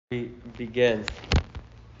We begin.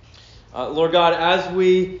 Lord God, as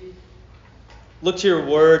we look to your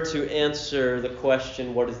word to answer the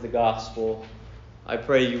question, what is the gospel? I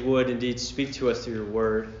pray you would indeed speak to us through your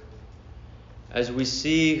word. As we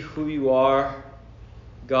see who you are,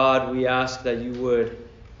 God, we ask that we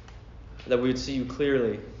would see you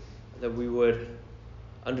clearly, that we would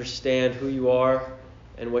understand who you are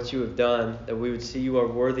and what you have done, that we would see you are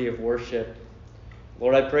worthy of worship.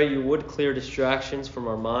 Lord, I pray you would clear distractions from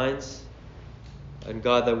our minds. And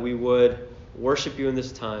God, that we would worship you in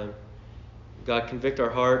this time. God, convict our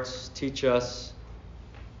hearts, teach us,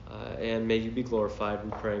 and may you be glorified. We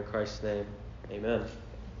pray in Christ's name. Amen.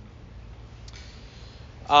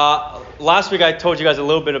 Last week I told you guys a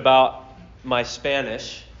little bit about my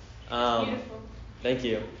Spanish. Beautiful. Thank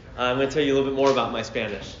you. I'm going to tell you a little bit more about my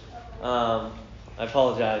Spanish. I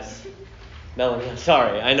apologize. Melanie, I'm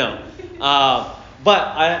sorry. I know. But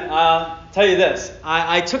I tell you this,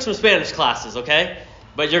 I took some Spanish classes, okay?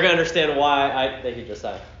 But you're going to understand why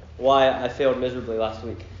I failed miserably last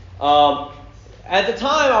week. At the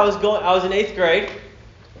time, I was in 8th grade,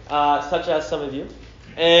 such as some of you.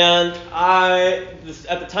 And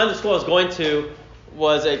at the time, the school I was going to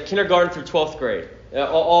was a kindergarten through 12th grade,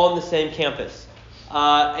 all on the same campus.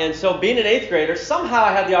 And so being an 8th grader, somehow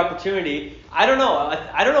I had the opportunity, I don't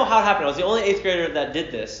know how it happened. I was the only 8th grader that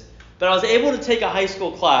did this. But I was able to take a high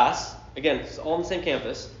school class, again, it's all on the same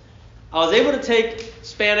campus. I was able to take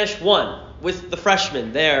Spanish 1 with the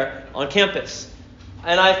freshmen there on campus.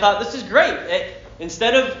 And I thought, this is great. It was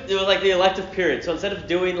like the elective period. So instead of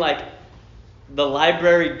doing like the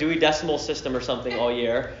library Dewey Decimal System or something all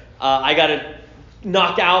year, I got to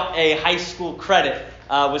knock out a high school credit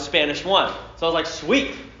with Spanish 1. So I was like,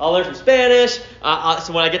 sweet, I'll learn some Spanish.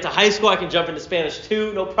 So when I get to high school, I can jump into Spanish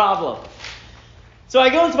 2, no problem. So I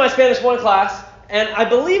go into my Spanish 1 class, and I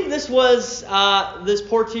believe this was this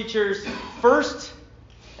poor teacher's first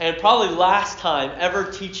and probably last time ever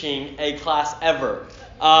teaching a class ever.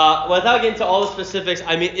 Without getting into all the specifics,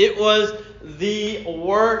 I mean, it was the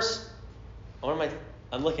worst.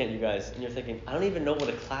 I'm looking at you guys, and you're thinking, I don't even know what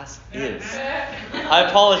a class is. I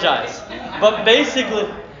apologize. But basically,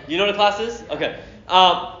 you know what a class is? Okay.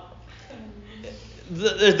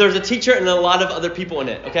 There's a teacher and a lot of other people in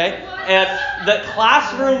it, okay? And the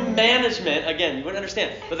classroom management, again, you wouldn't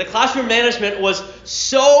understand, but the classroom management was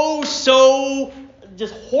so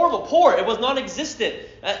just horrible, poor. It was non-existent.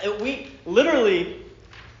 We literally,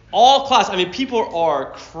 all class, I mean, people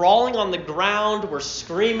are crawling on the ground, we're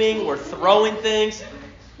screaming, we're throwing things.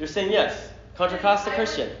 You're saying yes. Contra Costa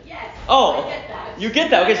Christian. Yes. Oh, I get that. you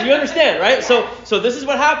get that. Okay, so you understand, right? So this is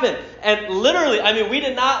what happened. And literally, I mean, we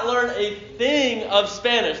did not learn a thing of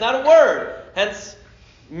Spanish, not a word. Hence,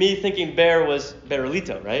 me thinking bear was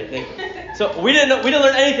Barrilito, right? So we didn't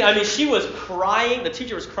learn anything. I mean, she was crying. The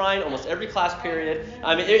teacher was crying almost every class period.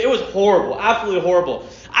 I mean, it was horrible, absolutely horrible.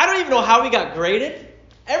 I don't even know how we got graded.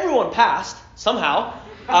 Everyone passed somehow.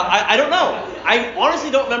 I don't know. I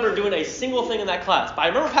honestly don't remember doing a single thing in that class, but I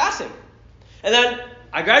remember passing. And then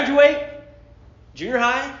I graduate, junior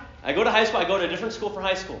high, I go to high school, I go to a different school for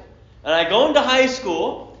high school. And I go into high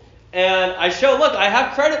school, and I show, look, I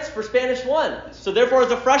have credits for Spanish 1. So therefore,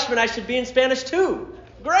 as a freshman, I should be in Spanish 2.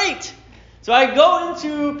 Great! So I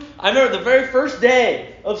remember the very first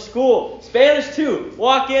day of school, Spanish 2.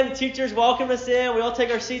 Walk in, the teachers welcome us in, we all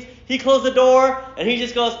take our seats. He closed the door, and he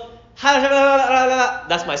just goes,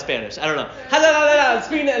 that's my Spanish. I don't know.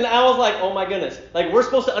 And I was like, oh my goodness. Like, we're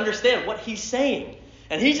supposed to understand what he's saying.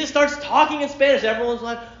 And he just starts talking in Spanish. Everyone's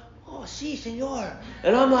like, oh, sí, señor.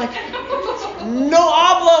 And I'm like, no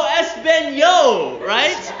hablo español,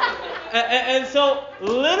 right? And so,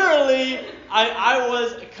 literally, I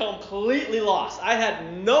was completely lost. I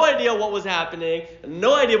had no idea what was happening,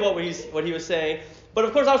 no idea what he was saying. But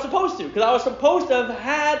of course I was supposed to, because I was supposed to have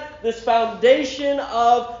had this foundation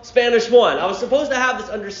of Spanish 1. I was supposed to have this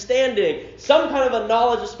understanding, some kind of a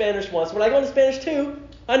knowledge of Spanish 1. So when I go into Spanish 2,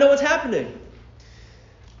 I know what's happening.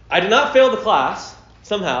 I did not fail the class,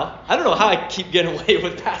 somehow. I don't know how I keep getting away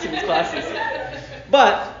with passing these classes.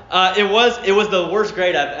 But it was the worst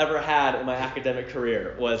grade I've ever had in my academic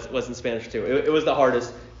career, was in Spanish 2. It was the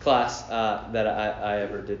hardest class that I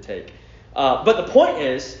ever did take. But the point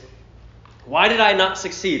is, why did I not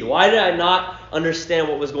succeed? Why did I not understand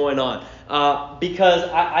what was going on? Because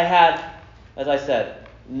I had, as I said,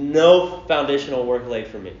 no foundational work laid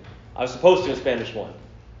for me. I was supposed to in Spanish 1,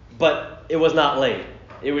 but it was not laid.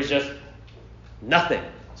 It was just nothing.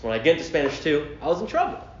 So when I get into Spanish 2, I was in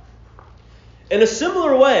trouble. In a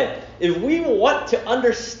similar way, if we want to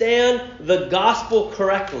understand the gospel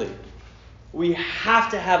correctly, we have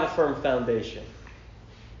to have a firm foundation.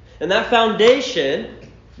 And that foundation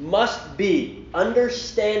must be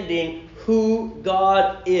understanding who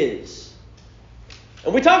God is.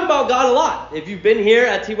 And we talk about God a lot. If you've been here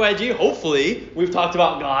at TYG, hopefully we've talked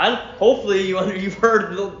about God. Hopefully you've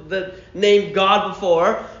heard the name God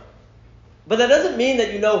before. But that doesn't mean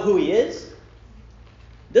that you know who He is.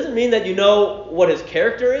 It doesn't mean that you know what His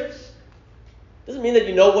character is. It doesn't mean that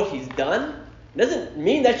you know what He's done. It doesn't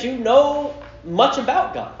mean that you know much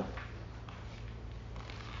about God.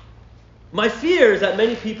 My fear is that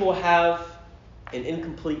many people have an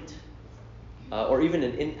incomplete or even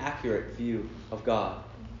an inaccurate view of God.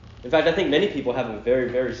 In fact, I think many people have a very,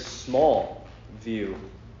 very small view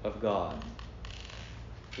of God.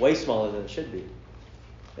 Way smaller than it should be.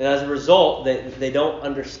 And as a result, they don't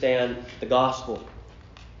understand the gospel.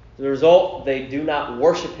 As a result, they do not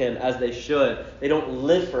worship Him as they should. They don't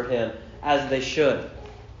live for Him as they should.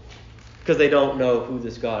 Because they don't know who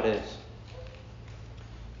this God is.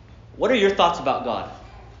 What are your thoughts about God?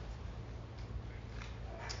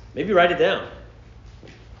 Maybe write it down.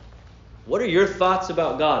 What are your thoughts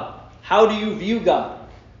about God? How do you view God?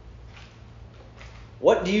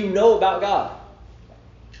 What do you know about God?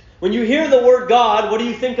 When you hear the word God, what do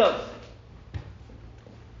you think of?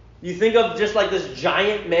 You think of just like this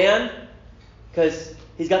giant man? Because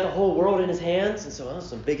He's got the whole world in His hands, and so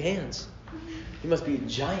some big hands. He must be a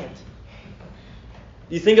giant.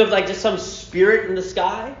 Do you think of like just some spirit in the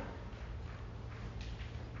sky?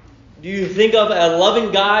 Do you think of a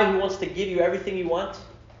loving guy who wants to give you everything you want?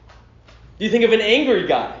 Do you think of an angry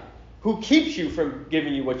guy who keeps you from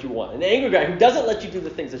giving you what you want? An angry guy who doesn't let you do the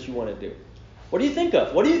things that you want to do? What do you think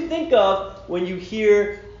of? What do you think of when you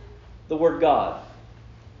hear the word God?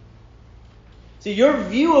 See, your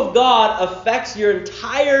view of God affects your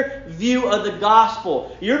entire view of the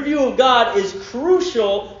gospel. Your view of God is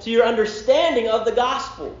crucial to your understanding of the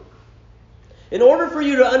gospel. In order for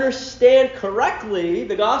you to understand correctly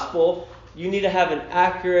the gospel, you need to have an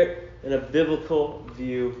accurate and a biblical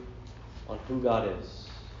view on who God is.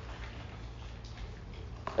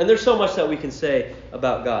 And there's so much that we can say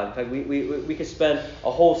about God. In fact, we could spend a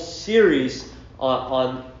whole series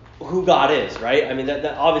on who God is, right? I mean, that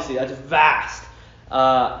obviously that's vast.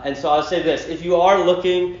 And so I'll say this. If you are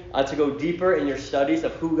looking to go deeper in your studies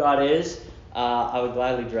of who God is, I would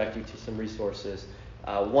gladly direct you to some resources.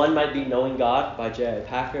 One might be Knowing God by J.I.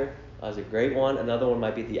 Packer. That's a great one. Another one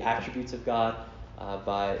might be The Attributes of God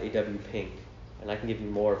by A.W. Pink. And I can give you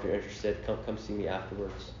more if you're interested. Come see me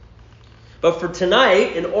afterwards. But for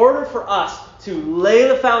tonight, in order for us to lay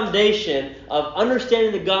the foundation of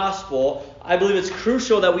understanding the gospel, I believe it's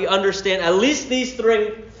crucial that we understand at least these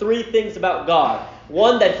three things about God.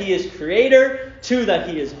 One, that He is creator. Two, that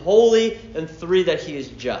He is holy. And three, that He is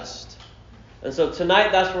just. And so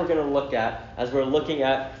tonight, that's what we're going to look at as we're looking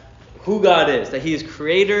at who God is. That He is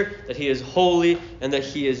creator, that He is holy, and that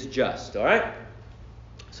He is just. All right?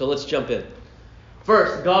 So let's jump in.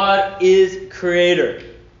 First, God is creator.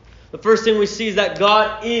 The first thing we see is that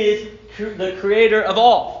God is the creator of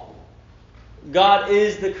all. God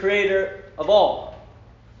is the creator of all.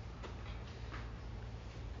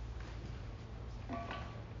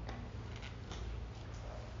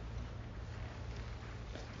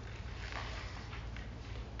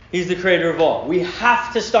 He's the creator of all. We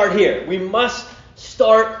have to start here. We must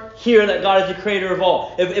start here that God is the creator of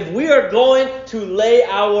all. If we are going to lay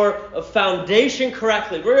our foundation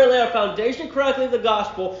correctly, if we're going to lay our foundation correctly in the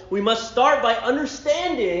gospel, we must start by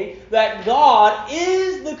understanding that God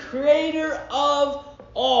is the creator of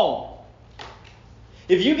all.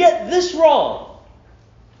 If you get this wrong,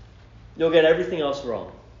 you'll get everything else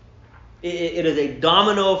wrong. It is a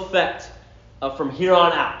domino effect from here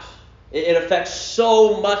on out. It affects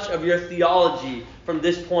so much of your theology from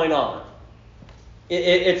this point on.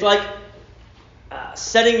 It's like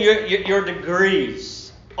setting your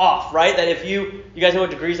degrees off, right? That if you guys know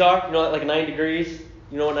what degrees are? You know, like 9 degrees?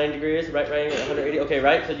 You know what 9 degrees is? Right? 180? Okay,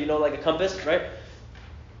 right? So you know like a compass, right?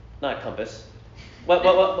 Not a compass. What?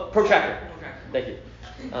 Protractor. Thank you.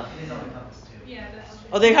 It is on the compass too. Yeah.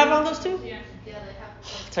 Oh, they have it on those too? Yeah. Yeah, they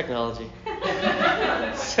have. Technology.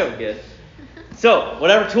 So good. So,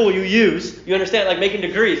 whatever tool you use, you understand, like making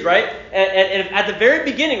degrees, right? And if at the very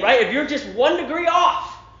beginning, right, if you're just 1 degree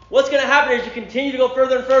off, what's going to happen is you continue to go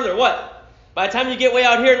further and further. What? By the time you get way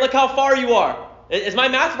out here, look how far you are. Is my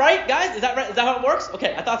math right, guys? Is that right? Is that how it works?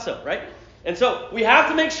 Okay, I thought so, right? And so, we have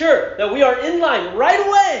to make sure that we are in line right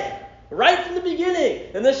away, right from the beginning.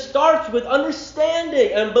 And this starts with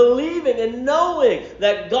understanding and believing and knowing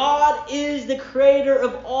that God is the creator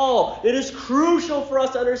of all. It is crucial for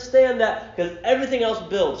us to understand that because everything else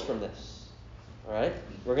builds from this. All right?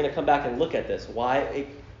 We're going to come back and look at this, why it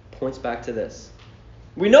points back to this.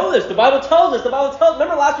 We know this. The Bible tells us.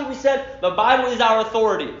 Remember last week we said the Bible is our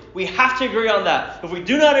authority. We have to agree on that. If we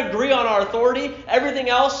do not agree on our authority, everything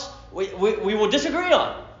else we will disagree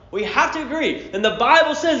on. We have to agree. And the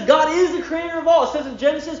Bible says God is the creator of all. It says in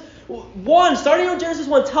Genesis 1, starting in Genesis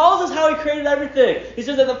 1, tells us how he created everything. He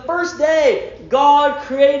says that the first day, God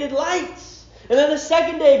created lights. And then the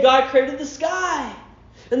second day, God created the sky.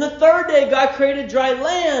 And the third day, God created dry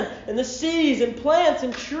land and the seas and plants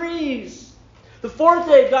and trees. The fourth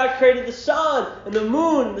day, God created the sun and the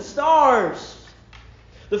moon and the stars.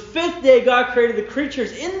 The fifth day, God created the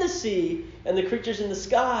creatures in the sea and the creatures in the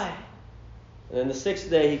sky. And then the sixth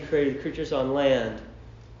day, he created the creatures on land,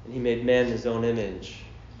 and he made man in his own image.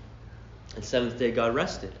 And seventh day, God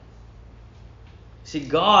rested. See,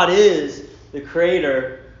 God is the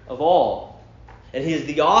creator of all. And he is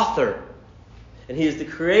the author. And he is the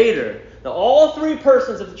creator. Now, all three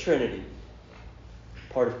persons of the Trinity,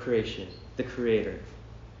 part of creation, the creator.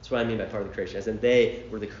 That's what I mean by part of the creation, as in they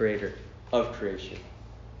were the creator of creation.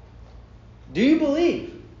 Do you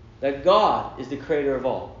believe that God is the creator of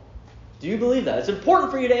all? Do you believe that? It's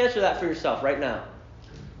important for you to answer that for yourself right now.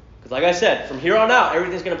 Because like I said, from here on out,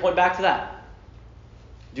 everything's going to point back to that.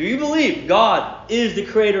 Do you believe God is the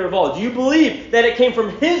creator of all? Do you believe that it came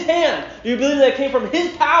from his hand? Do you believe that it came from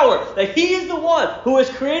his power? That he is the one who has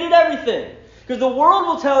created everything? Because the world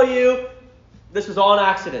will tell you this was all an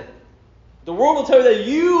accident. The world will tell you that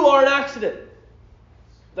you are an accident.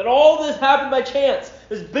 That all this happened by chance.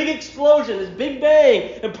 This big explosion, this big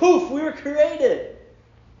bang, and poof, we were created.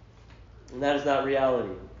 And that is not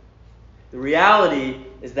reality. The reality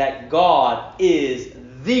is that God is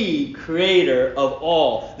the creator of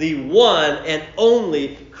all. The one and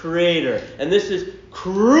only creator. And this is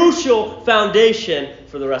crucial foundation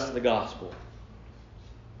for the rest of the gospel.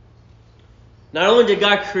 Not only did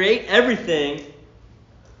God create everything,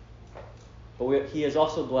 but he has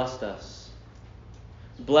also blessed us.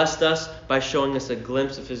 Blessed us by showing us a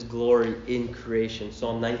glimpse of his glory in creation.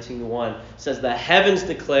 Psalm 19:1 says, the heavens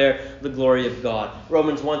declare the glory of God.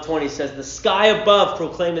 Romans 1:20 says, the sky above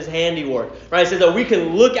proclaim his handiwork. Right? It says that we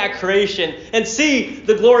can look at creation and see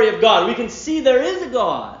the glory of God. We can see there is a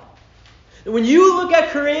God. And when you look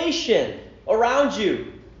at creation around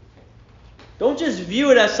you, don't just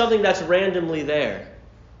view it as something that's randomly there.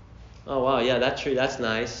 Oh, wow, yeah, that tree, that's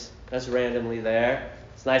nice. That's randomly there.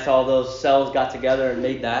 It's nice all those cells got together and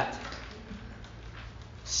made that.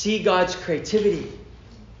 See God's creativity.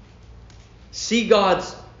 See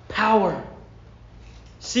God's power.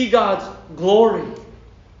 See God's glory.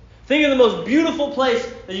 Think of the most beautiful place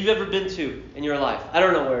that you've ever been to in your life. I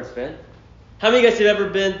don't know where it's been. How many of you guys have ever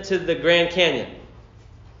been to the Grand Canyon?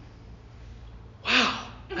 Wow,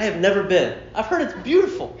 I have never been. I've heard it's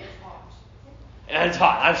beautiful. And it's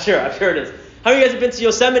hot, I'm sure it is. How many of you guys have been to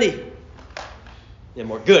Yosemite? Yeah,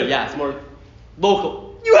 more good. Yeah, it's more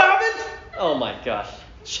local. You haven't? Oh my gosh.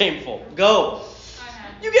 Shameful. Go.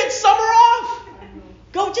 You get summer off.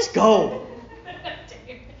 Go, just go.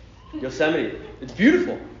 Yosemite. It's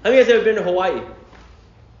beautiful. How many of you guys have ever been to Hawaii?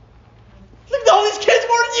 Look at all these kids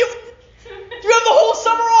more than you. You have the whole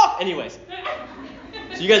summer off. Anyways.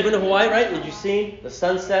 So you guys been to Hawaii, right? Did you see the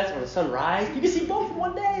sunsets or the sunrise? You can see both in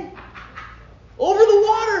one day. Over the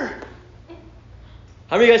water.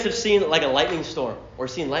 How many of you guys have seen like a lightning storm or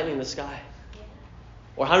seen lightning in the sky?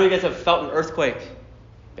 Or how many of you guys have felt an earthquake?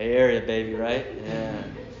 Bay Area, baby, right? Yeah.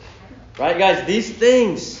 Right, guys, these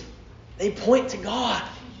things, they point to God.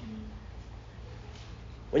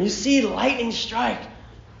 When you see lightning strike,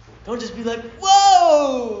 don't just be like,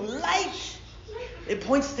 whoa, light. It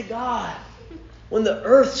points to God. When the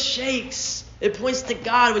earth shakes, it points to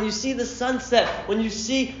God. When you see the sunset, when you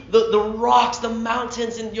see the rocks, the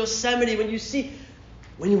mountains in Yosemite,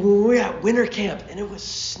 when we were at winter camp and it was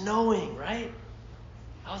snowing, right?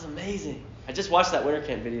 That was amazing. I just watched that winter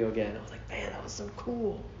camp video again. I was like, man, that was so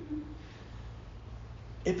cool.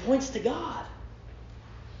 It points to God.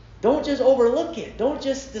 Don't just overlook it. Don't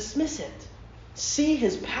just dismiss it. See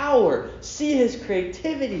his power. See his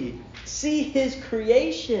creativity. See his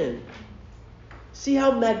creation. See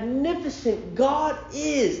how magnificent God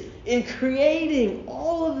is in creating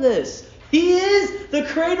all of this. He is the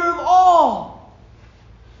creator of all.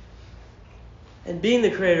 And being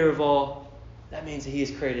the creator of all, that means that he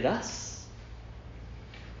has created us.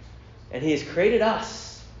 And he has created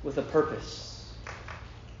us with a purpose.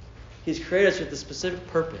 He's created us with a specific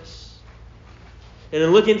purpose. And then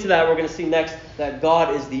look into that, we're going to see next that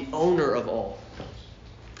God is the owner of all.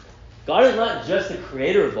 God is not just the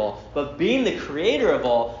creator of all, but being the creator of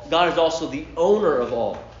all, God is also the owner of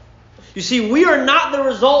all. You see, we are not the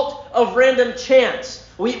result of random chance.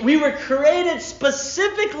 We were created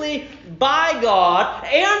specifically by God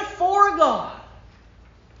and for God.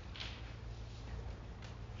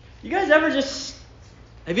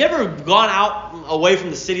 Have you ever gone out away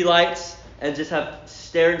from the city lights and just have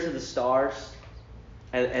stared into the stars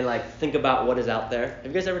and like think about what is out there? Have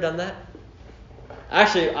you guys ever done that?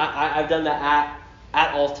 Actually, I've done that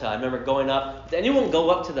at Alta. I remember going up. Did anyone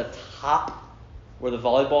go up to the top where the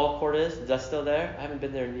volleyball court is? Is that still there? I haven't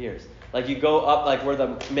been there in years. Like you go up like where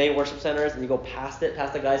the main worship center is and you go past it,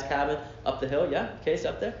 past the guy's cabin, up the hill. Yeah? Okay, it's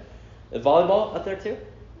up there. The volleyball up there too?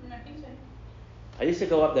 I think so. I used to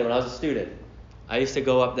go up there when I was a student. I used to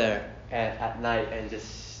go up there at night and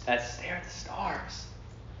just stare at the stars.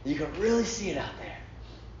 You can really see it out there.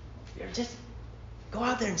 You just go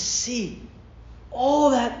out there and see all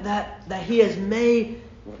that He has made.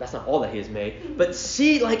 Well, that's not all that He has made, but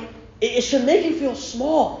see, like, it should make you feel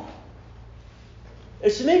small. It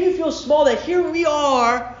should make you feel small that here we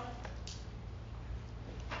are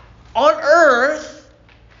on Earth,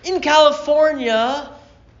 in California,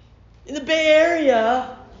 in the Bay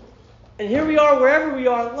Area, and here we are wherever we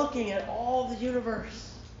are looking at all the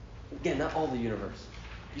universe. Again, not all the universe.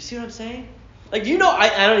 You see what I'm saying? Like, you know,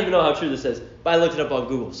 I don't even know how true this is, but I looked it up on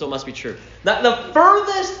Google, so it must be true. Now, the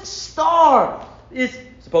furthest star is,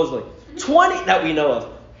 supposedly, 20, that we know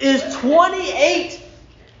of, is 28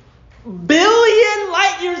 billion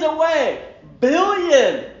light years away.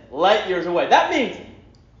 Billion light years away. That means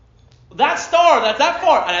that star that's that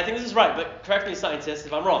far, and I think this is right, but correct me, scientists,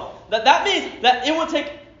 if I'm wrong. That means that it will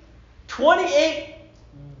take 28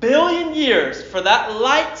 billion years for that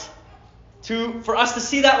light for us to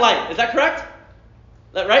see that light. Is that correct?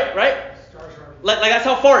 That right? Like that's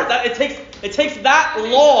how far it is. It takes that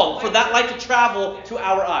long for that light to travel to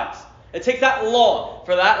our eyes. It takes that long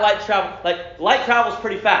for that light to travel. Like light travels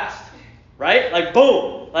pretty fast, right? Like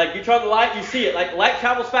boom, like you turn the light, you see it. Like light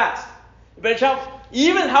travels fast, but it travels.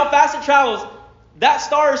 Even how fast it travels, that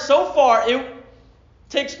star is so far. It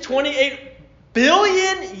takes 28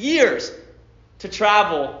 billion years to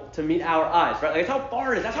travel to meet our eyes, right? Like that's how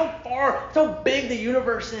far it is. That's how big the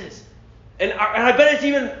universe is. And I bet it's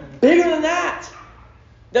even bigger than that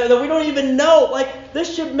we don't even know. Like,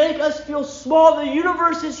 this should make us feel small. The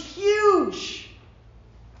universe is huge.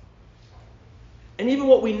 And even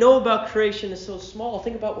what we know about creation is so small.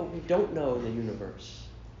 Think about what we don't know in the universe.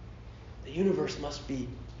 The universe must be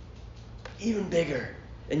even bigger.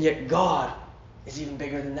 And yet God is even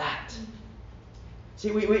bigger than that. See,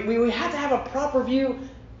 we have to have a proper view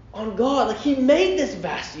on God. Like, He made this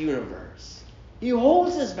vast universe. He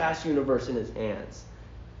holds this vast universe in His hands.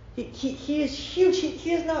 He is huge.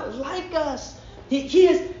 He is not like us.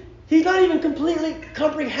 He's not even completely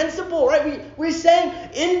comprehensible, right? We're saying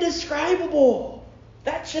indescribable.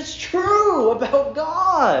 That's just true about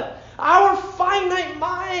God. Our finite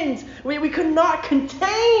minds, we could not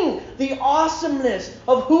contain the awesomeness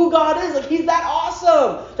of who God is. Like, He's that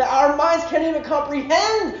awesome that our minds can't even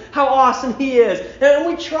comprehend how awesome He is. And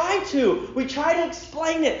we try to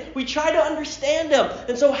explain it. We try to understand Him.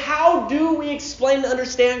 And so how do we explain and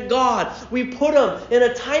understand God? We put Him in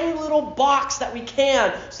a tiny little box that we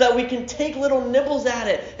can, so that we can take little nibbles at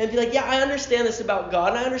it and be like, yeah, I understand this about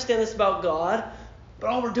God, and I understand this about God. But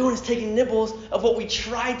all we're doing is taking nibbles of what we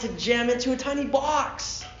tried to jam into a tiny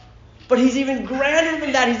box. But He's even grander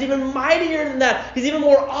than that. He's even mightier than that. He's even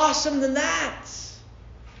more awesome than that.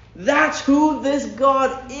 That's who this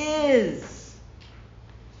God is.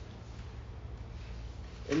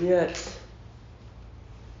 And yet,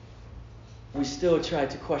 we still try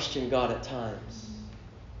to question God at times.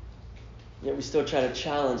 Yet we still try to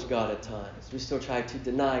challenge God at times. We still try to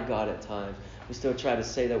deny God at times. We still try to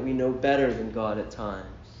say that we know better than God at times.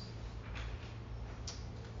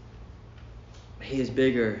 He is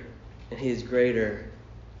bigger and He is greater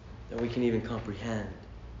than we can even comprehend.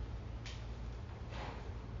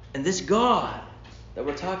 And this God that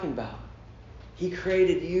we're talking about, He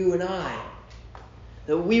created you and I.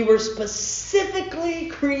 That we were specifically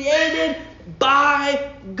created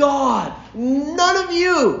by God. None of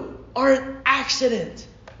you are an accident.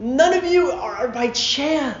 None of you are by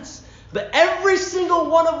chance. But every single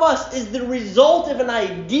one of us is the result of an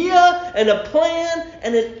idea and a plan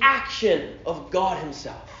and an action of God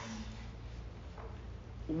Himself.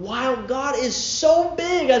 While God is so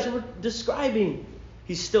big, as we're describing,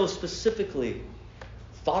 He still specifically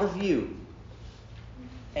thought of you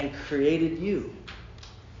and created you.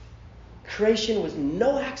 Creation was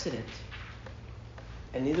no accident,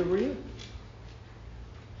 and neither were you.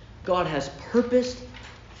 God has purposed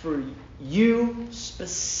for you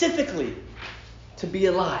specifically to be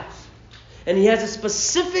alive. And He has a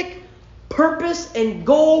specific purpose and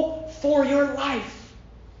goal for your life.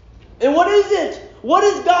 And what is it? What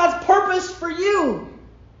is God's purpose for you?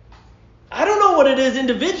 I don't know what it is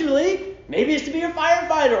individually. Maybe it's to be a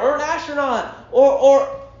firefighter or an astronaut or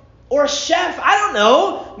a chef. I don't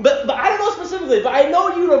know. But I don't know specifically. But I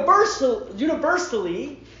know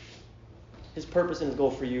universally, His purpose and His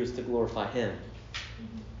goal for you is to glorify Him.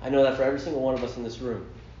 I know that for every single one of us in this room.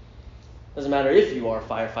 Doesn't matter if you are a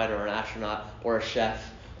firefighter or an astronaut or a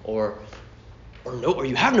chef or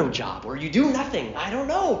you have no job or you do nothing. I don't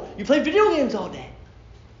know. You play video games all day.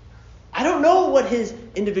 I don't know what His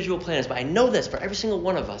individual plan is, but I know this for every single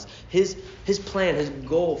one of us. His plan, His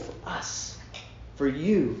goal for us, for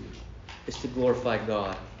you, is to glorify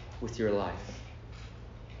God with your life.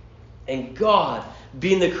 And God,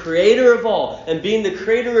 being the creator of all and being the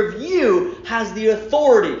creator of you, has the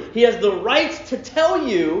authority. He has the right to tell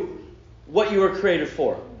you what you were created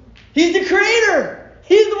for. He's the creator.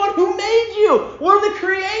 He's the one who made you. We're the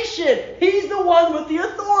creation. He's the one with the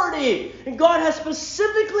authority. And God has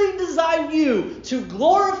specifically designed you to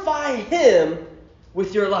glorify Him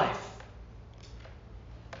with your life.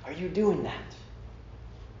 Are you doing that?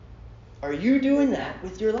 Are you doing that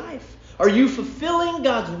with your life? Are you fulfilling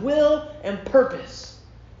God's will and purpose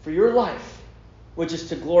for your life, which is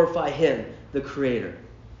to glorify Him, the Creator?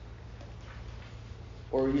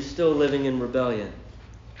 Or are you still living in rebellion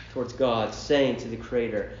towards God, saying to the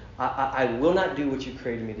Creator, I will not do what you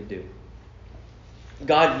created me to do.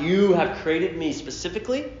 God, you have created me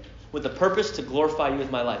specifically with a purpose to glorify you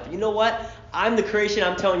with my life. But you know what? I'm the creation.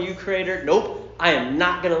 I'm telling you, Creator, nope, I am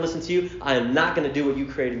not going to listen to you. I am not going to do what you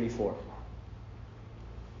created me for.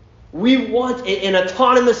 We want an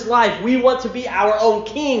autonomous life. We want to be our own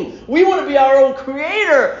king. We want to be our own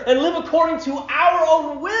creator and live according to our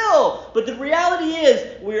own will. But the reality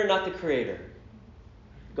is, we are not the creator.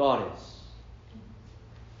 God is.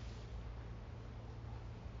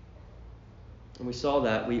 And we saw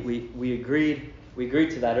that. We agreed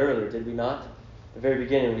to that earlier, did we not? At the very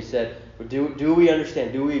beginning, we said, do we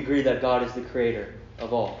understand? Do we agree that God is the creator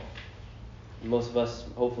of all? And most of us,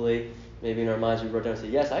 hopefully, maybe in our minds, we wrote down and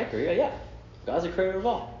said, yes, I agree. Yeah, God's the creator of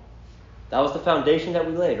all. That was the foundation that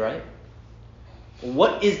we laid, right?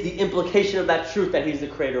 What is the implication of that truth that He's the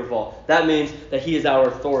creator of all? That means that He is our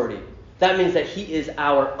authority. That means that He is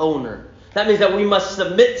our owner. That means that we must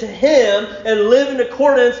submit to Him and live in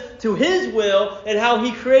accordance to His will and how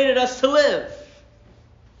He created us to live.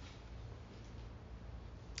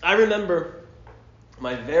 I remember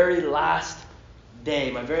my very last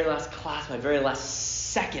day, my very last class, my very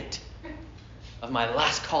last second of my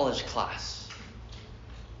last college class.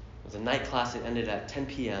 It was a night class. It ended at 10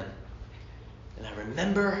 p.m. And I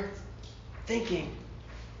remember thinking,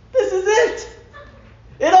 this is it.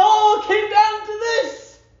 It all came down to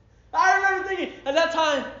this. I remember thinking, at that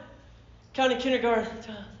time, counting kindergarten,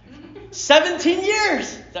 17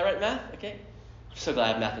 years. Is that right, math? Okay. I'm so glad I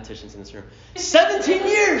have mathematicians in this room. 17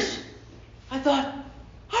 years. I thought,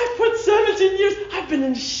 I've put 17 years. I've been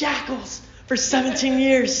in shackles for 17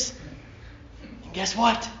 years. And guess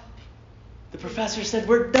what? The professor said,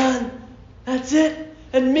 we're done. That's it.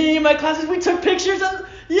 And me and my classes, we took pictures of,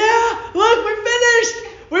 yeah, look, we finished.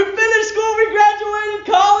 We finished school. We graduated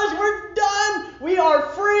college. We're done. We are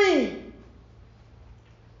free.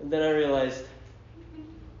 And then I realized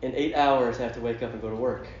in 8 hours I have to wake up and go to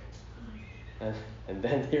work. And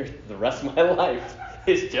then the rest of my life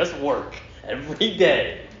is just work every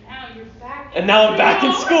day. Now you're back. And now I'm back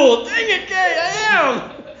in school. Dang it, Kay, I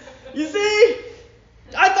am. You see?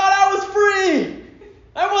 I thought I was free.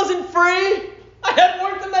 I wasn't free. I had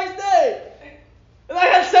work the next day. And I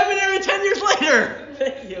had seminary 10 years later.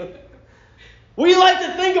 Thank you. We like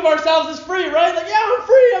to think of ourselves as free, right? Like, yeah, I'm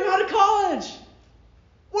free. I'm out of college.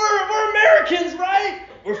 We're Americans, right?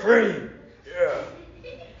 We're free. Yeah.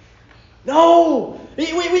 No.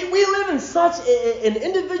 We live in such an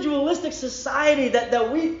individualistic society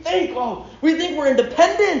that we think we're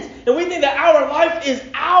independent. And we think that our life is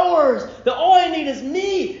ours. That all I need is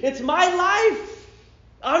me. It's my life.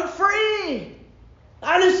 I'm free.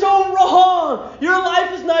 That is so wrong. Your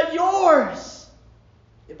life is not yours.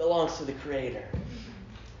 It belongs to the Creator.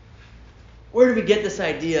 Where do we get this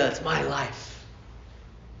idea? It's my life.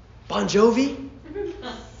 Bon Jovi?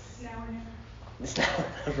 It's now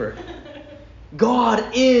or never.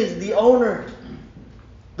 God is the owner.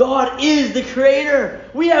 God is the Creator.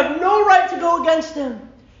 We have no right to go against Him.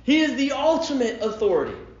 He is the ultimate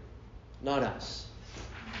authority, not us.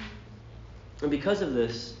 And because of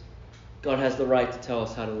this, God has the right to tell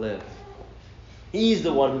us how to live. He's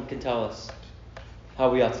the one who can tell us how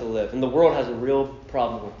we ought to live. And the world has a real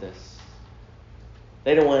problem with this.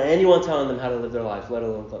 They don't want anyone telling them how to live their lives, let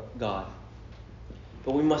alone God.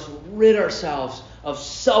 But we must rid ourselves of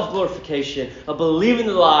self-glorification, of believing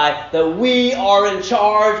the lie that we are in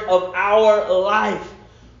charge of our life.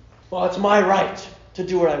 Well, it's my right to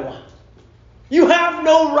do what I want. You have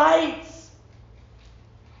no rights.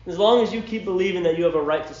 As long as you keep believing that you have a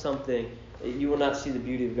right to something, you will not see the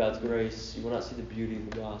beauty of God's grace. You will not see the beauty of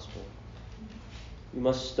the gospel. You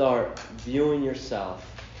must start viewing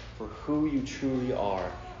yourself for who you truly are.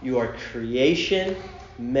 You are creation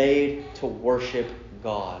made to worship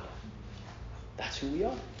God. That's who we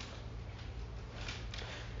are.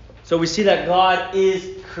 So we see that God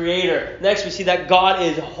is creator. Next, we see that God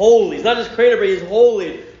is holy. He's not just creator, but He's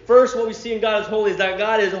holy. First, what we see in God as holy is that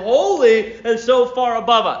God is holy and so far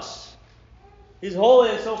above us. He's holy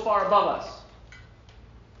and so far above us.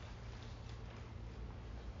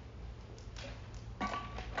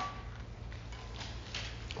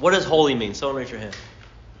 What does holy mean? Someone raise your hand.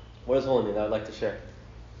 What does holy mean? I would like to share.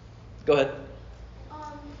 Go ahead.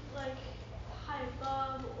 Like high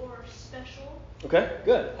above or special. Okay,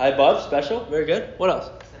 good. High above, special. Very good. What else?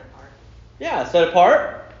 Set apart. Yeah, set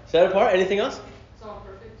apart. Set apart. Anything else? It's all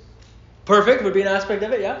perfect. Perfect would be an aspect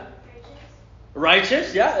of it, yeah. Righteous.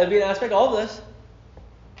 Righteous, yeah, that'd be an aspect. All of this.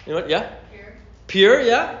 You know what? Yeah. Pure. Pure,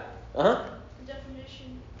 yeah. Uh-huh.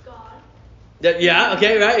 Definition, God. Yeah,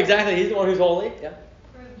 okay, right, exactly. He's the one who's holy, yeah.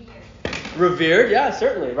 Revered. Revered, yeah,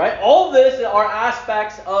 certainly, right? All of this are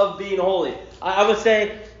aspects of being holy. I would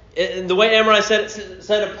say, in the way Amber and I said it,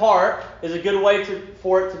 set apart is a good way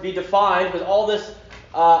for it to be defined, because all this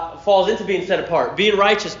falls into being set apart. Being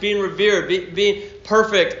righteous, being revered, being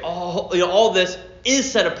perfect, all this is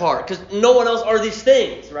set apart, because no one else are these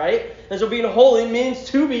things, right? And so being holy means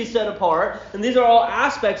to be set apart, and these are all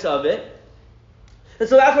aspects of it. And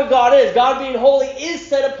so that's what God is. God being holy is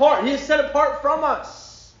set apart. He is set apart from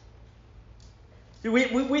us. See,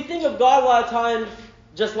 we think of God a lot of times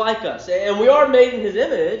just like us, and we are made in His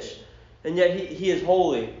image, and yet He is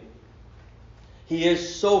holy. He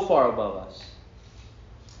is so far above us.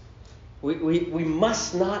 We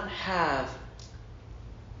must not have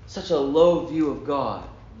such a low view of God.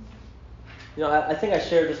 You know, I think I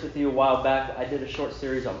shared this with you a while back. I did a short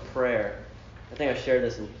series on prayer. I think I shared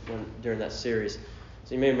this during that series,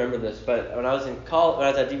 so you may remember this. But when I was in college, when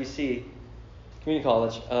I was at DVC Community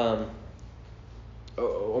College, I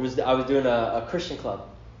was doing a Christian club,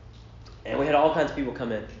 and we had all kinds of people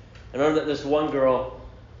come in. I remember that this one girl,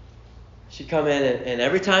 she'd come in, and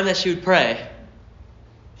every time that she would pray,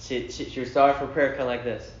 she would start her prayer kind of like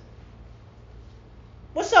this.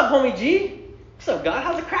 What's up, homie G? What's up, God?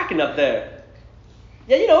 How's it cracking up there?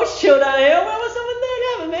 Yeah, it's chill down here. Well, what's up with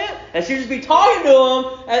that heaven, man? And she'd just be talking to him,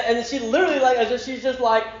 and she literally, she's just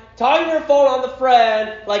like talking to her phone on the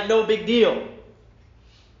friend, like no big deal.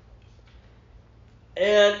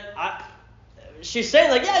 And she's saying,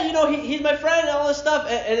 like, yeah, he's my friend and all this stuff,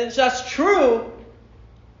 and that's true.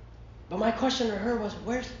 But my question to her was,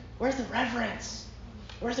 where's the reverence?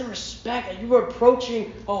 Where's the respect that you were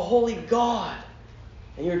approaching a holy God?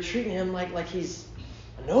 And you're treating him like he's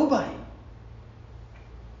a nobody.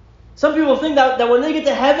 Some people think that when they get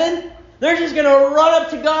to heaven, they're just going to run up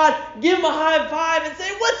to God, give him a high five, and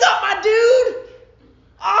say, what's up, my dude?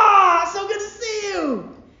 So good to see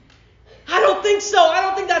you. I don't think so. I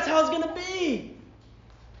don't think that's how it's going to be.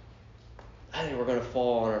 I think we're going to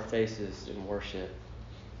fall on our faces in worship.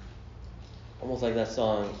 Almost like that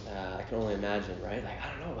song, I Can Only Imagine, right? Like, I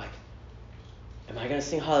don't know, am I going to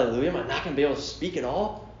sing hallelujah? Am I not going to be able to speak at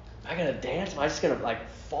all? Am I going to dance? Am I just going to,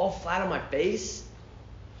 fall flat on my face?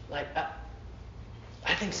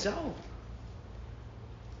 I think so.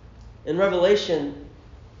 In Revelation,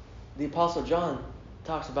 the Apostle John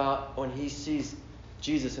talks about when he sees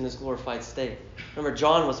Jesus in his glorified state. Remember,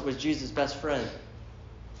 John was Jesus' best friend.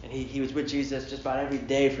 And he was with Jesus just about every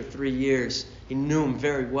day for 3 years. He knew him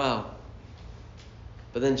very well.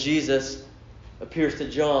 But then Jesus appears to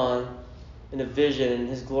John in a vision in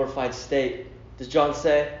his glorified state. Does John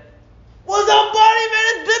say, what's up, buddy,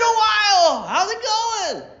 man? It's been a while. How's it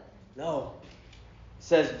going? No.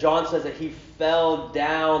 John says that he fell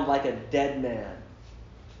down like a dead man.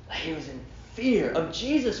 Like he was in fear of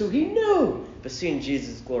Jesus, who he knew. But seeing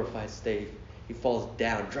Jesus' glorified state, he falls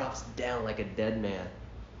down, drops down like a dead man.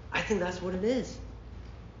 I think that's what it is.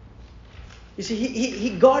 You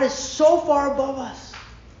see, God is so far above us.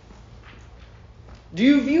 Do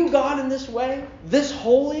you view God in this way? This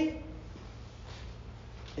holy?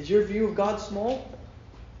 Is your view of God small?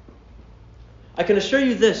 I can assure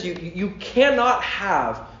you this, you cannot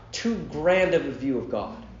have too grand of a view of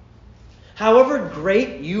God. However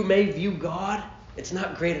great you may view God, it's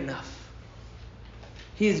not great enough.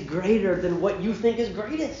 He is greater than what you think is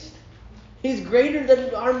greatest. He's greater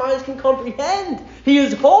than our minds can comprehend. He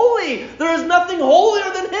is holy. There is nothing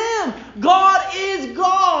holier than Him. God is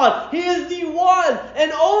God. He is the one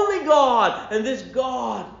and only God. And this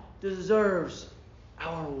God deserves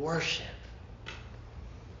our worship.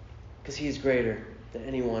 Because He is greater than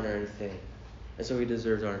anyone or anything. And so He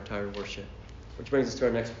deserves our entire worship. Which brings us to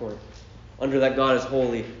our next point. Under that God is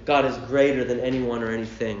holy, God is greater than anyone or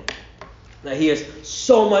anything. That He is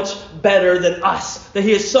so much better than us. That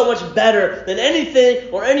He is so much better than anything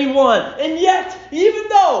or anyone. And yet, even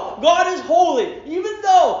though God is holy, even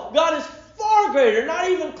though God is far greater, not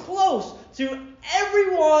even close to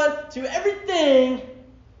everyone, to everything,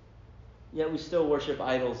 yet we still worship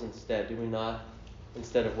idols instead, do we not?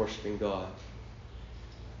 Instead of worshiping God.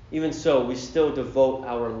 Even so, we still devote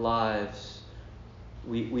our lives.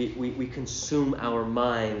 We consume our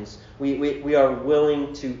minds. We are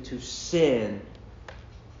willing to sin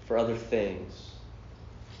for other things.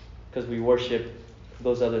 Because we worship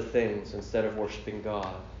those other things instead of worshiping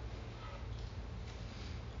God.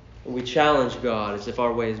 And we challenge God as if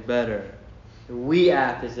our way is better. And we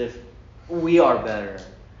act as if we are better.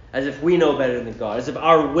 As if we know better than God. As if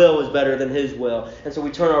our will is better than His will. And so we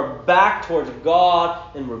turn our back towards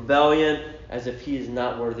God in rebellion as if He is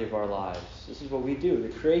not worthy of our lives. This is what we do, the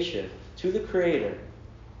creation, to the Creator.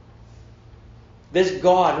 This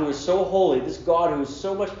God who is so holy, this God who is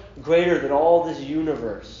so much greater than all this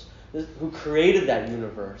universe, who created that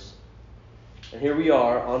universe. And here we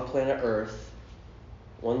are on planet Earth,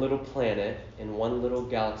 one little planet in one little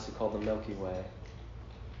galaxy called the Milky Way.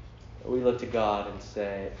 We look to God and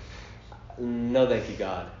say, no thank you,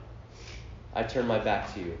 God. I turn my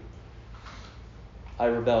back to you. I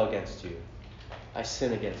rebel against you. I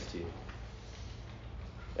sin against you.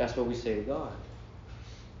 That's what we say to God.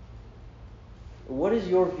 What is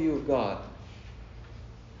your view of God?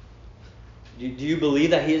 Do you believe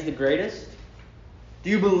that He is the greatest? Do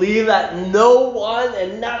you believe that no one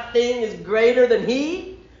and nothing is greater than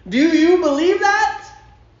He? Do you believe that?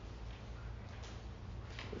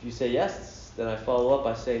 If you say yes, then I follow up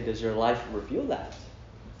by saying, does your life reveal that?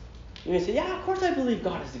 You may say, yeah, of course I believe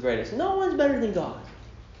God is the greatest. No one's better than God.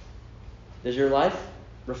 Does your life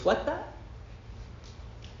reflect that?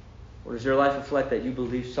 Or does your life reflect that you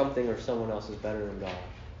believe something or someone else is better than God?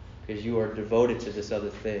 Because you are devoted to this other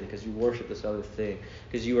thing. Because you worship this other thing.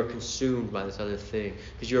 Because you are consumed by this other thing.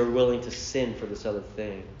 Because you are willing to sin for this other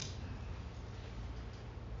thing.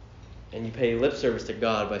 And you pay lip service to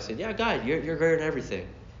God by saying, yeah, God, you're greater than everything.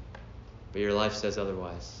 But your life says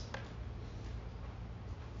otherwise.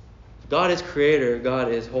 God is creator.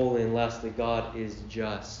 God is holy. And lastly, God is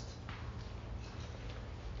just.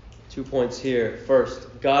 2 points here. First,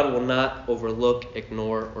 God will not overlook,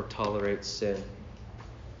 ignore, or tolerate sin.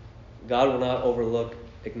 God will not overlook,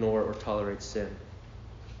 ignore, or tolerate sin.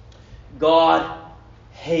 God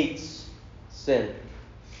hates sin.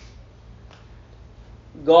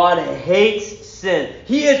 God hates sin.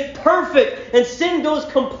 He is perfect, and sin goes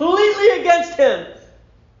completely against Him.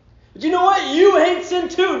 But you know what? You hate sin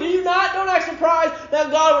too. Do you not? Don't act surprised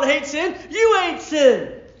that God would hate sin. You hate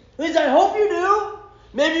sin. At least I hope you do.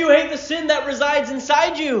 Maybe you hate the sin that resides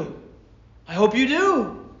inside you. I hope you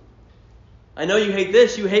do. I know you hate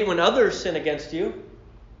this. You hate when others sin against you.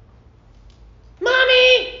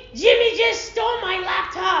 Mommy, Jimmy just stole my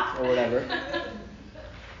laptop. Or whatever.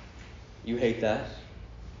 You hate that.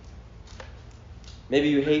 Maybe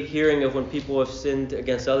you hate hearing of when people have sinned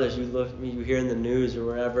against others. You hear in the news or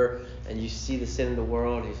wherever, and you see the sin in the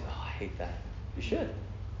world, and you say, oh, I hate that. You should.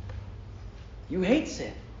 You hate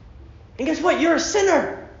sin. And guess what? You're a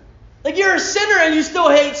sinner. Like, you're a sinner and you still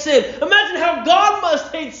hate sin. Imagine how God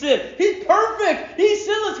must hate sin. He's perfect. He's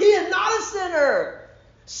sinless. He is not a sinner.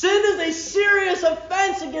 Sin is a serious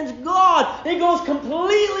offense against God. It goes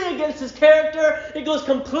completely against His character. It goes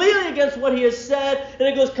completely against what He has said. And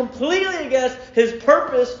it goes completely against His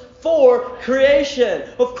purpose for creation.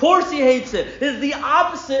 Of course He hates it. It is the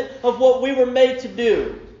opposite of what we were made to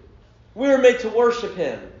do. We were made to worship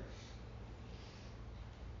Him.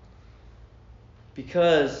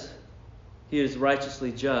 Because He is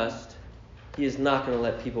righteously just, He is not going to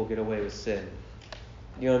let people get away with sin.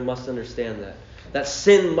 You must understand that. That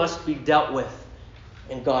sin must be dealt with,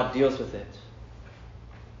 and God deals with it.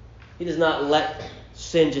 He does not let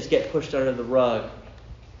sin just get pushed under the rug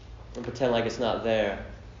and pretend like it's not there.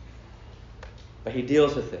 But He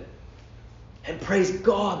deals with it. And praise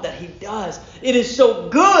God that He does. It is so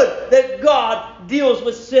good that God deals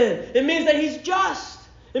with sin. It means that He's just.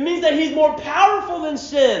 It means that He's more powerful than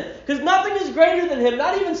sin. Because nothing is greater than Him.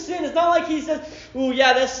 Not even sin. It's not like He says, ooh,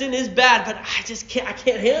 yeah, that sin is bad, but I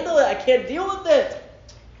can't handle it. I can't deal with it.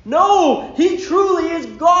 No, He truly is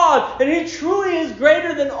God, and He truly is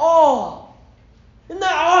greater than all. Isn't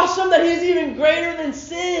that awesome that He's even greater than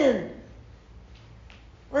sin?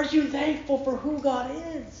 Aren't you thankful for who God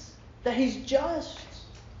is? That He's just?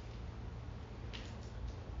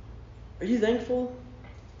 Are you thankful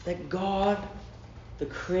that God, the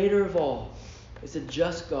creator of all, is a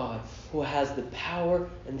just God who has the power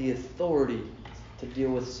and the authority to deal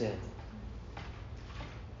with sin?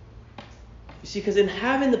 You see, because in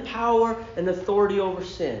having the power and authority over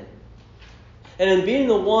sin, and in being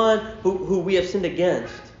the one who we have sinned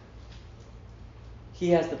against, He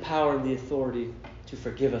has the power and the authority to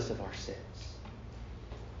forgive us of our sins.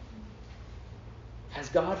 Has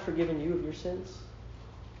God forgiven you of your sins?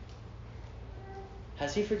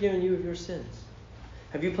 Has He forgiven you of your sins?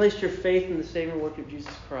 Have you placed your faith in the saving work of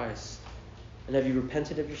Jesus Christ? And have you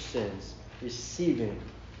repented of your sins, receiving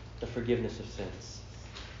the forgiveness of sins?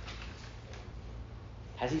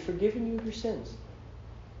 Has He forgiven you of your sins?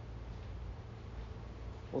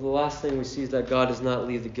 Well, the last thing we see is that God does not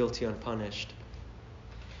leave the guilty unpunished.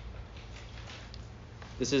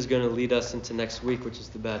 This is going to lead us into next week, which is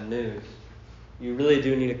the bad news. You really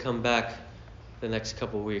do need to come back the next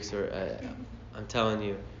couple of weeks, or I'm telling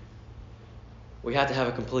you, we have to have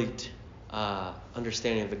a complete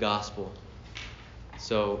understanding of the gospel.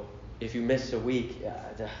 So if you miss a week,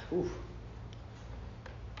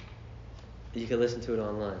 you can listen to it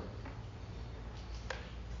online.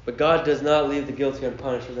 But God does not leave the guilty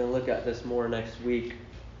unpunished. We're going to look at this more next week.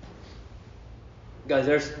 Guys,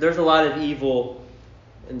 there's a lot of evil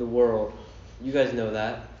in the world. You guys know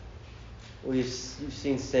that. You've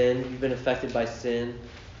seen sin. You've been affected by sin.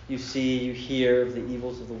 You hear of the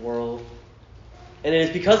evils of the world. And it is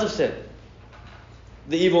because of sin,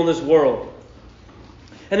 the evil in this world.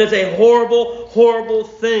 And it's a horrible, horrible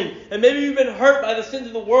thing. And maybe you've been hurt by the sins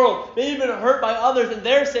of the world. Maybe you've been hurt by others and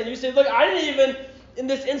their sin. You say, look, I didn't even, in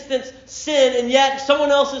this instance, sin, and yet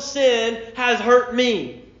someone else's sin has hurt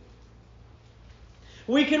me.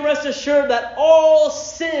 We can rest assured that all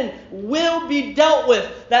sin will be dealt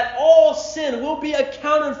with, that all sin will be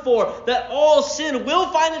accounted for, that all sin will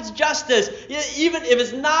find its justice. Even if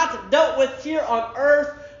it's not dealt with here on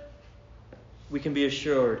earth, we can be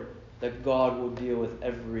assured that God will deal with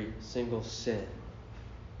every single sin.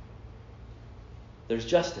 There's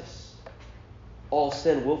justice. All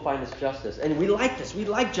sin will find its justice. And we like this. We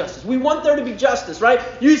like justice. We want there to be justice, right?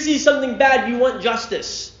 You see something bad, you want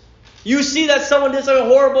justice. You see that someone did something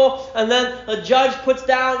horrible, and then a judge puts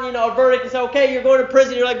down, a verdict and says, okay, you're going to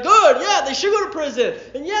prison. You're like, good, yeah, they should go to prison.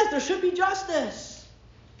 And yes, there should be justice.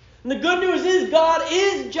 And the good news is God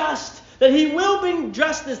is just, that He will bring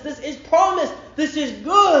justice. This is promised. This is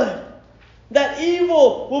good. That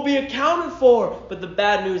evil will be accounted for. But the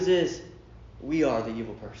bad news is, we are the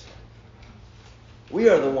evil person. We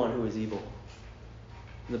are the one who is evil.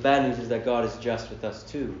 And the bad news is that God is just with us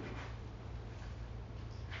too.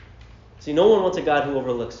 See, no one wants a God who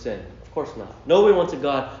overlooks sin. Of course not. Nobody wants a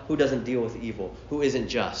God who doesn't deal with evil, who isn't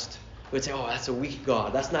just. We would say, oh, that's a weak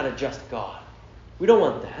God. That's not a just God. We don't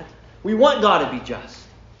want that. We want God to be just.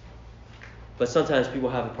 But sometimes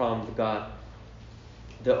people have a problem with God,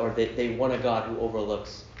 or they want a God who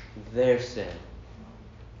overlooks their sin.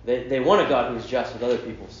 They want a God who's just with other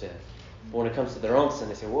people's sin. But when it comes to their own sin,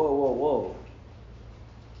 they say, whoa, whoa, whoa.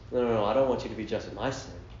 No, I don't want you to be just with my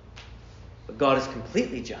sin. But God is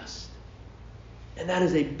completely just. And that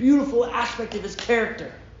is a beautiful aspect of His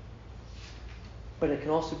character. But it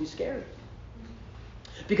can also be scary.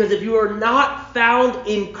 Because if you are not found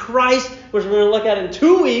in Christ, which we're going to look at in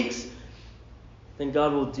 2 weeks, then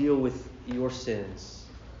God will deal with your sins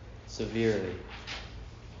severely.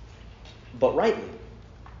 But rightly.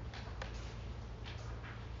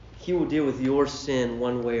 He will deal with your sin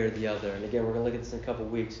one way or the other. And again, we're going to look at this in a couple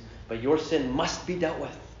of weeks. But your sin must be dealt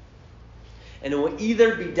with. And it will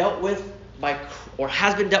either be dealt with or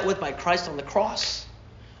has been dealt with by Christ on the cross,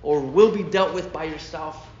 or will be dealt with by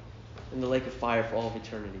yourself in the lake of fire for all of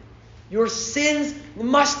eternity. Your sins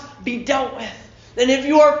must be dealt with. And if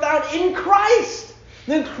you are found in Christ,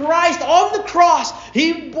 then Christ on the cross,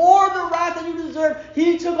 He bore the wrath that you deserve.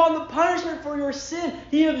 He took on the punishment for your sin.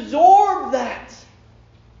 He absorbed that.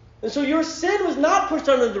 And so your sin was not pushed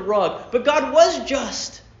under the rug, but God was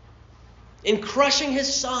just in crushing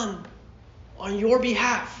His Son on your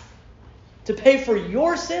behalf to pay for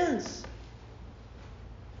your sins.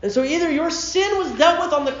 And so either your sin was dealt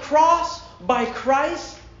with on the cross by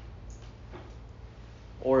Christ,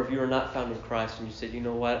 or if you are not found in Christ and you said, you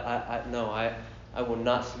know what, I will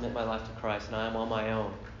not submit my life to Christ and I am on my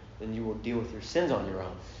own, then you will deal with your sins on your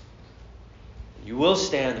own. You will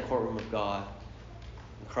stand in the courtroom of God,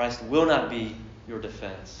 and Christ will not be your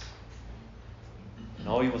defense. And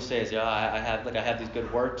all you will say is, I have these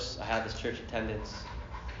good works, I have this church attendance.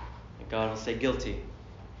 And God will say, guilty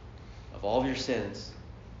of all of your sins,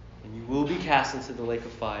 and you will be cast into the lake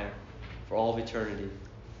of fire for all of eternity.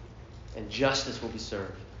 And justice will be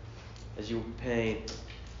served as you will be paying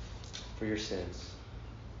for your sins.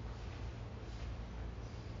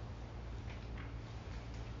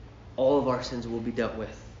 All of our sins will be dealt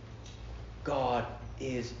with. God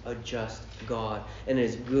is a just God, and it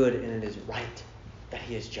is good and it is right that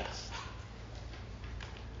He is just.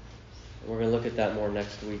 And we're going to look at that more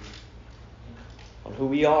next week, on who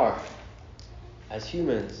we are as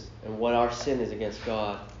humans and what our sin is against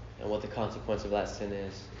God and what the consequence of that sin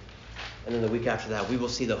is. And then the week after that, we will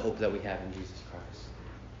see the hope that we have in Jesus Christ.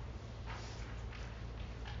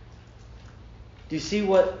 Do you see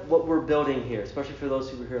what we're building here, especially for those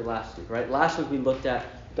who were here last week, right? Last week we looked at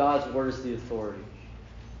God's word as the authority.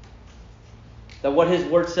 That what His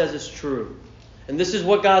word says is true. And this is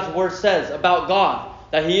what God's word says about God.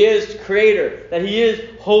 That He is creator, that He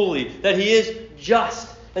is holy, that He is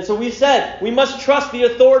just. And so we said we must trust the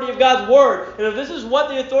authority of God's word. And if this is what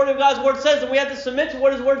the authority of God's word says, then we have to submit to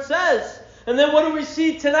what His word says. And then what do we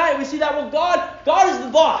see tonight? We see that, well, God is the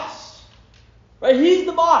boss. Right? He's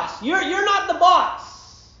the boss. You're not the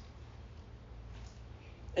boss.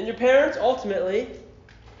 And your parents ultimately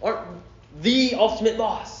aren't the ultimate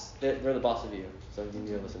boss. They're the boss of you. Some of you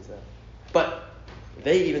need to listen to that. But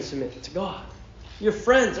they even submit to God. Your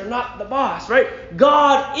friends are not the boss, right?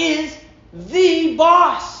 God is the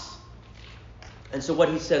boss. And so what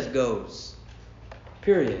He says goes.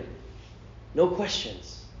 Period. No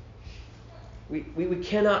questions. We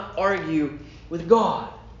cannot argue with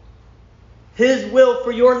God. His will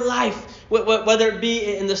for your life, whether it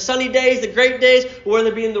be in the sunny days, the great days, or whether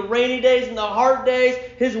it be in the rainy days and the hard days,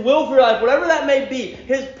 His will for your life, whatever that may be,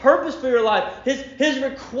 His purpose for your life, His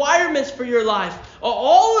requirements for your life,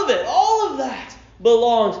 all of it, all of that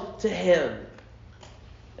belongs to Him.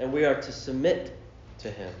 And we are to submit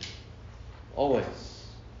to Him. Always.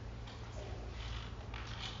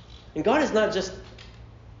 And God is not just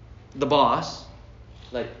the boss.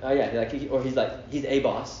 He's a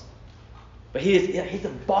boss. But He's the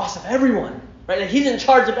boss of everyone. Right? He's in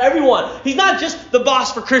charge of everyone. He's not just the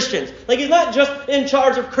boss for Christians. He's not just in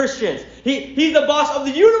charge of Christians. He's the boss of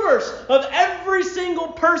the universe, of every single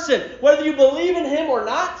person. Whether you believe in Him or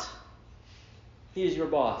not, He is your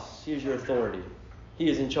boss. He is your authority. He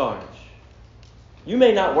is in charge. You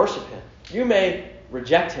may not worship Him. You may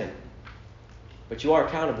reject Him. But you are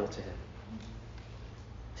accountable to Him.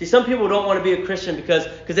 See, some people don't want to be a Christian because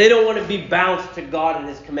they don't want to be bound to God and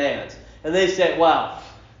His commands. And they say, wow,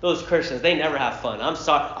 those Christians, they never have fun. I'm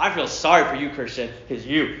sorry. I feel sorry for you, Christian, because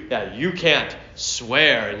you can't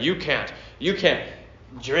swear and you can't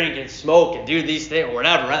drink and smoke and do these things or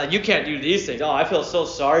whatever. Right? You can't do these things. Oh, I feel so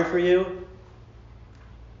sorry for you.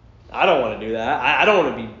 I don't want to do that. I don't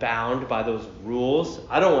want to be bound by those rules.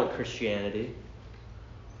 I don't want Christianity.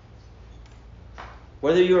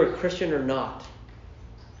 Whether you're a Christian or not,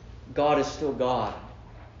 God is still God.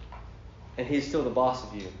 And He's still the boss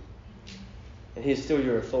of you. And He is still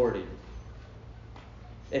your authority.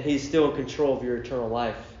 And He's still in control of your eternal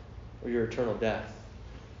life or your eternal death,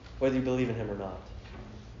 whether you believe in Him or not.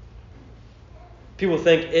 People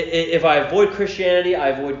think, if I avoid Christianity, I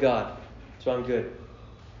avoid God. So I'm good.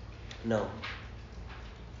 No.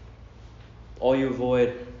 All you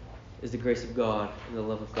avoid is the grace of God and the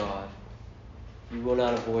love of God. You will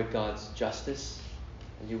not avoid God's justice,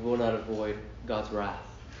 and you will not avoid God's wrath.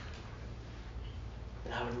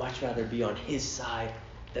 And I would much rather be on His side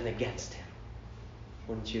than against Him.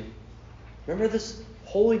 Wouldn't you? Remember this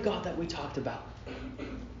holy God that we talked about?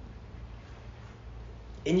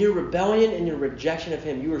 In your rebellion and your rejection of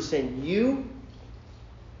Him, you were saying you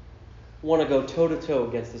want to go toe-to-toe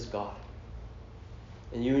against this God.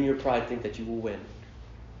 And you in your pride think that you will win.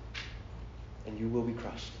 And you will be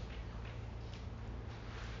crushed.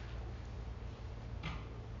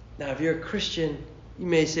 Now, if you're a Christian, you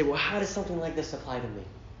may say, well, how does something like this apply to me?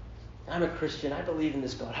 I'm a Christian. I believe in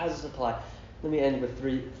this God. How does this apply? Let me end with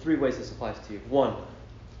three ways this applies to you. 1,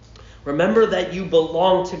 remember that you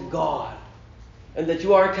belong to God and that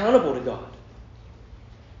you are accountable to God.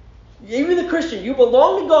 Even the Christian, you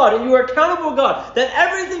belong to God and you are accountable to God. That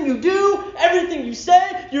everything you do, everything you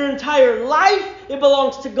say, your entire life, it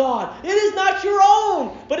belongs to God. It is not your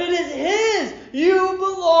own, but it is His. You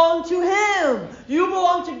belong to Him. You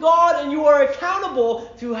belong to God and you are accountable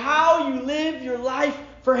to how you live your life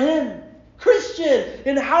for Him. Christian,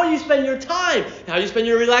 in how you spend your time, how you spend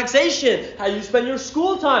your relaxation, how you spend your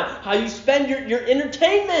school time, how you spend your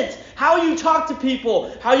entertainment, how you talk to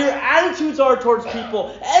people, how your attitudes are towards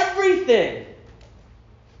people. Everything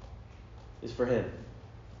is for Him.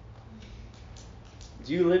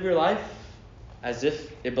 Do you live your life as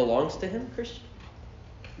if it belongs to Him, Christian?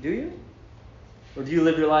 Do you? Or do you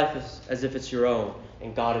live your life as if it's your own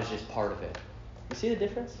and God is just part of it? You see the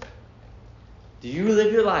difference? Do you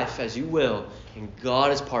live your life as you will and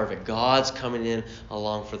God is part of it? God's coming in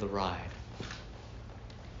along for the ride.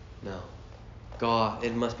 No. God,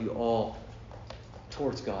 it must be all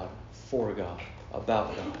towards God, for God,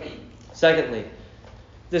 about God. Secondly,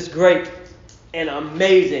 this great and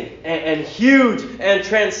amazing and huge and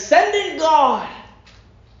transcendent God,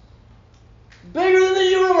 bigger than the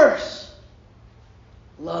universe,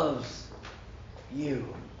 loves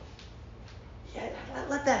you. Yeah,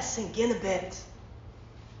 let that sink in a bit.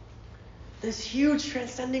 This huge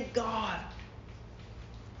transcendent God,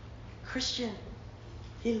 Christian,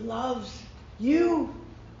 He loves you.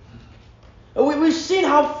 We've seen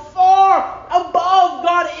how far above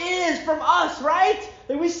God is from us, right?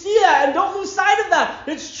 We see that, and don't lose sight of that.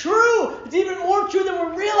 It's true. It's even more true than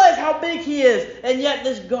we realize how big He is. And yet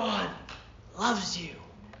this God loves you.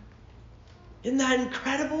 Isn't that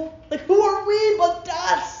incredible? Like, who are we but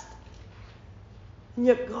dust? And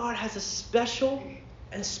yet God has a special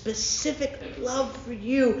and specific love for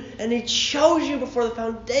you. And He chose you before the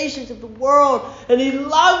foundations of the world. And He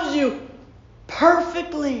loves you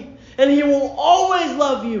perfectly. And He will always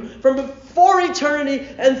love you from before eternity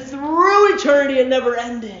and through eternity and never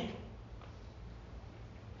ending.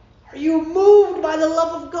 Are you moved by the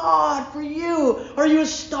love of God for you? Are you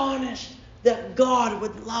astonished that God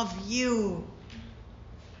would love you?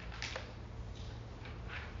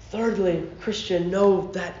 Thirdly, Christian,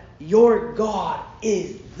 know that your God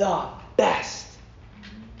is the best.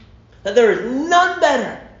 That there is none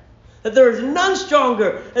better. That there is none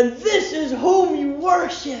stronger. And this is whom you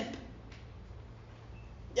worship.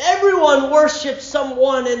 Everyone worships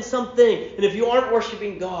someone and something. And if you aren't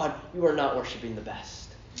worshiping God, you are not worshiping the best.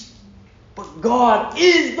 But God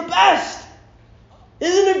is the best.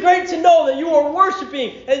 Isn't it great to know that you are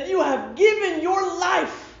worshiping and you have given your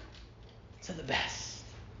life to the best?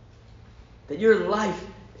 That your life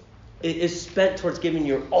is spent towards giving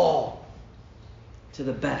your all to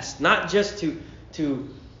the best. Not just to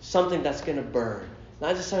something that's going to burn.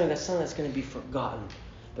 Not just something that's going to be forgotten.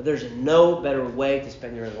 But there's no better way to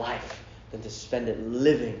spend your life than to spend it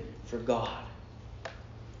living for God.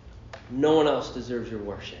 No one else deserves your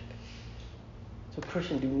worship. So,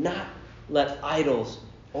 Christian, do not let idols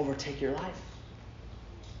overtake your life.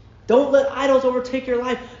 Don't let idols overtake your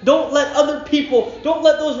life. Don't let other people, don't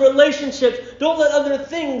let those relationships, don't let other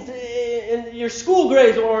things in your school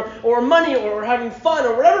grades or money or having fun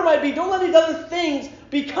or whatever it might be, don't let these other things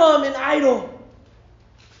become an idol.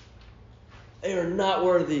 They are not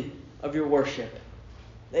worthy of your worship.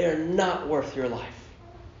 They are not worth your life.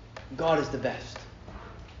 God is the best.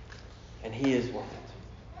 And He is worth it.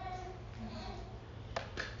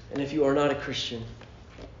 And if you are not a Christian,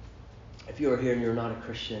 if you are here and you're not a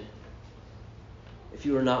Christian, if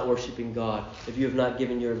you are not worshiping God, if you have not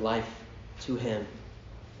given your life to Him,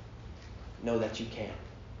 know that you can.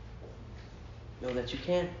 Know that you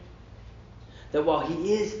can. That while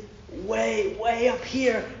He is way, way up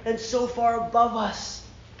here and so far above us,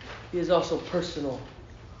 He is also personal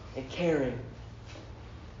and caring.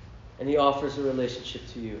 And He offers a relationship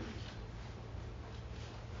to you.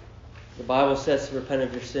 The Bible says to repent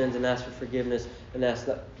of your sins and ask for forgiveness and ask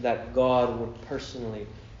that God would personally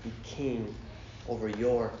be king over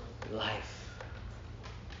your life.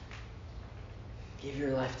 Give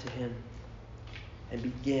your life to Him and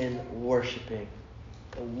begin worshiping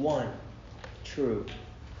the one true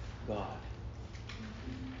God.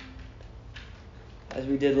 As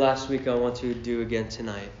we did last week, I want to do again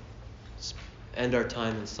tonight. End our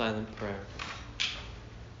time in silent prayer.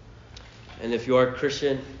 And if you are a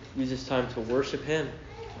Christian, use this time to worship Him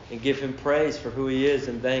and give Him praise for who He is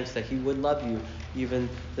and thanks that He would love you, even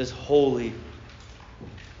this holy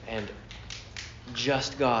and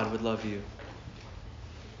just God would love you.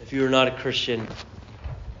 If you are not a Christian,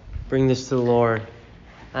 bring this to the Lord.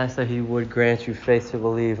 Ask that He would grant you faith to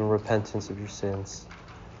believe and repentance of your sins.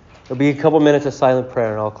 There'll be a couple minutes of silent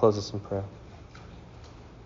prayer, and I'll close this in prayer.